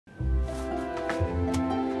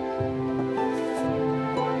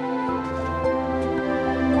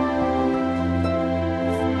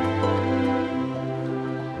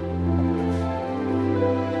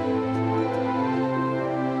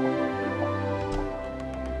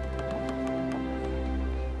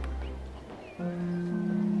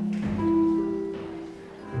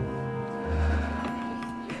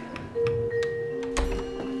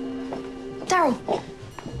Darrell!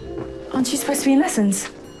 Aren't you supposed to be in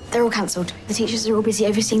lessons? They're all cancelled. The teachers are all busy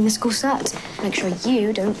overseeing the school cert. Make sure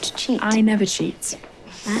you don't cheat. I never cheat.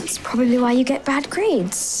 That's probably why you get bad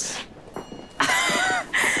grades.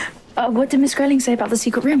 What did Miss Grelling say about the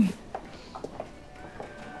secret room?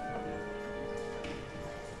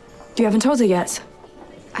 You haven't told her yet?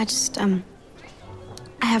 I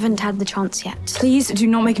haven't had the chance yet. Please do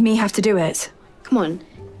not make me have to do it. Come on.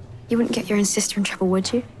 You wouldn't get your own sister in trouble,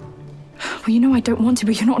 would you? Well, you know I don't want to,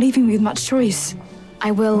 but you're not leaving me with much choice.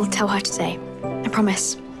 I will tell her today. I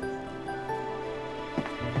promise.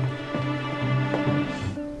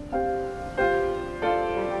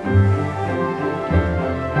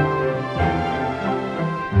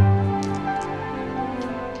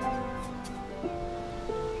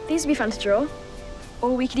 These would be fun to draw.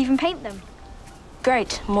 Or we could even paint them.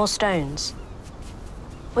 Great, more stones.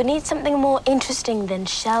 We need something more interesting than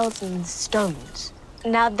shells and stones.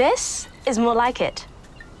 Now this is more like it.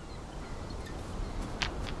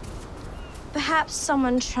 Perhaps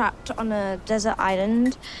someone trapped on a desert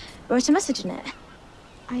island wrote a message in it.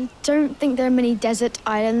 I don't think there are many desert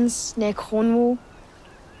islands near Cornwall.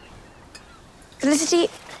 Felicity,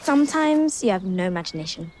 sometimes you have no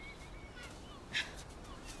imagination.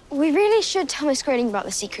 We really should tell Miss Grayling about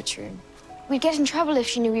the secret room. We'd get in trouble if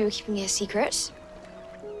she knew we were keeping it a secret.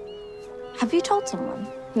 Have you told someone?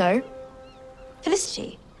 No.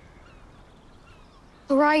 Felicity?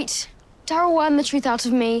 All right. Darrell wormed the truth out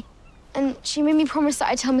of me, and she made me promise that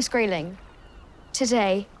I'd tell Miss Grayling.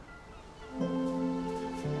 Today.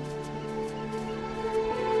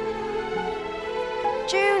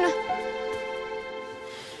 June!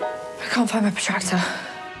 I can't find my protractor.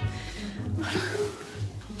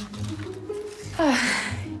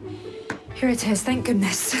 Here it is, thank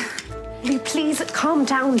goodness. Will you please calm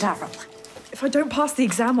down, Darrell? If I don't pass the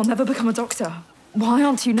exam, I'll never become a doctor. Why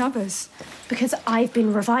aren't you nervous? Because I've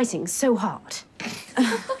been revising so hard.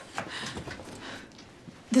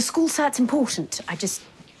 The school cert's important. I just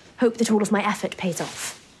hope that all of my effort pays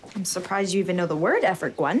off. I'm surprised you even know the word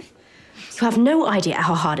effort, Gwen. You have no idea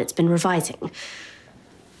how hard it's been revising,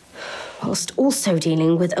 whilst also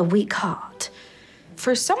dealing with a weak heart.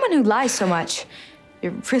 For someone who lies so much,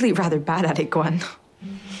 you're really rather bad at it, Gwen.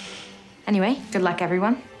 Anyway, good luck,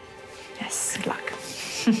 everyone. Yes, good luck.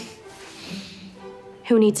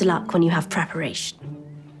 Who needs luck when you have preparation?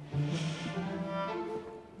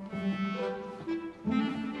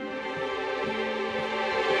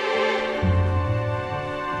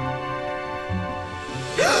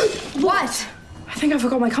 What? I think I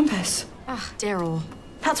forgot my compass. Ah, Darrell.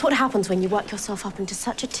 That's what happens when you work yourself up into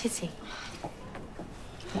such a tizzy.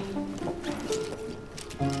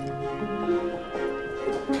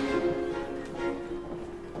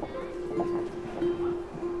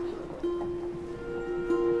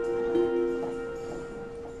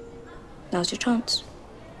 Now's your chance.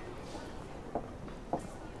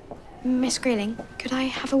 Miss Grayling, could I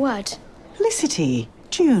have a word? Felicity,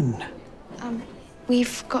 June.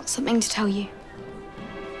 We've got something to tell you.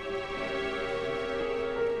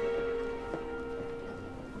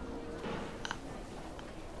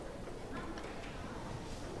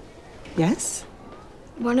 Yes?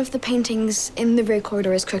 One of the paintings in the rear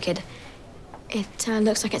corridor is crooked. It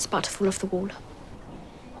looks like it's about to fall off the wall.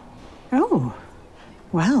 Oh,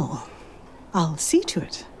 well, I'll see to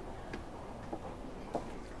it.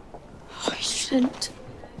 Oh, I shouldn't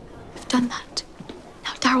have done that.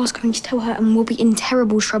 Now Darrell's going to tell her and we'll be in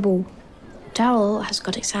terrible trouble. Darrell has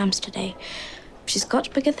got exams today. She's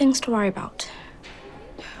got bigger things to worry about.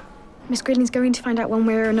 Miss Grayling's going to find out one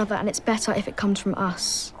way or another, and it's better if it comes from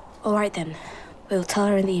us. All right, then. We'll tell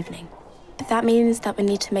her in the evening. But that means that we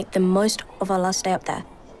need to make the most of our last day up there.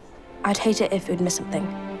 I'd hate it if we'd miss something.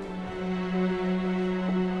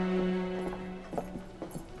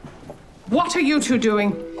 What are you two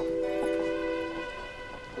doing?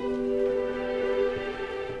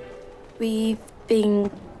 We've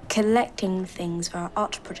been collecting things for our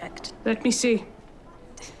art project. Let me see.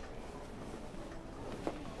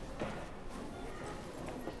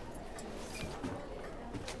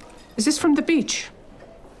 Is this from the beach?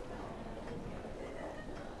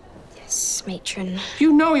 Yes, matron.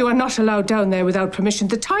 You know you are not allowed down there without permission.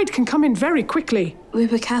 The tide can come in very quickly. We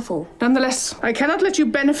were careful. Nonetheless, I cannot let you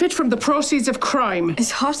benefit from the proceeds of crime. It's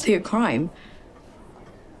hardly a crime.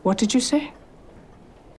 What did you say?